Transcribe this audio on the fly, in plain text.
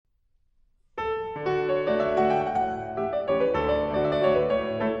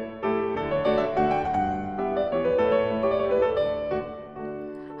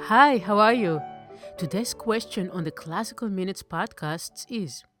Hi, how are you? Today's question on the Classical Minutes podcasts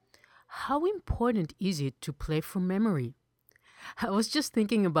is: how important is it to play from memory? I was just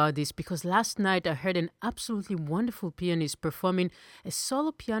thinking about this because last night I heard an absolutely wonderful pianist performing a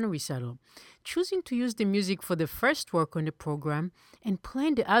solo piano recital, choosing to use the music for the first work on the program and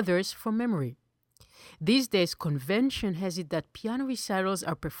playing the others from memory. These days, convention has it that piano recitals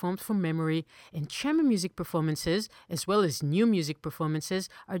are performed from memory, and chamber music performances, as well as new music performances,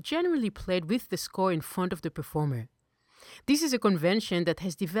 are generally played with the score in front of the performer. This is a convention that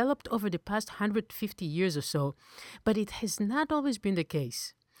has developed over the past 150 years or so, but it has not always been the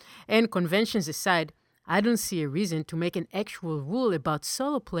case. And conventions aside, I don't see a reason to make an actual rule about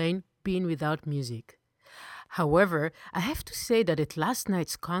solo playing being without music. However, I have to say that at last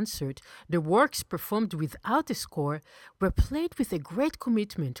night's concert, the works performed without a score were played with a great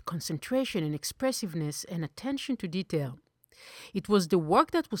commitment, concentration, and expressiveness and attention to detail. It was the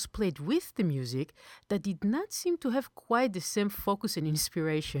work that was played with the music that did not seem to have quite the same focus and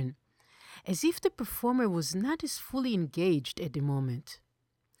inspiration, as if the performer was not as fully engaged at the moment.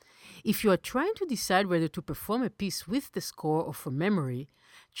 If you are trying to decide whether to perform a piece with the score or from memory,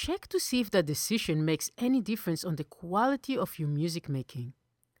 check to see if that decision makes any difference on the quality of your music making.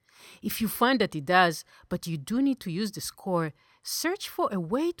 If you find that it does, but you do need to use the score, search for a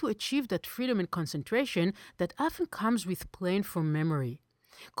way to achieve that freedom and concentration that often comes with playing from memory.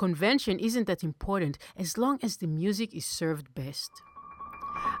 Convention isn't that important as long as the music is served best.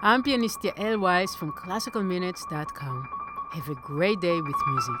 I'm pianist Yael Weiss from classicalminutes.com. Have a great day with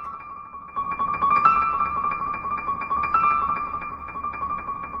music.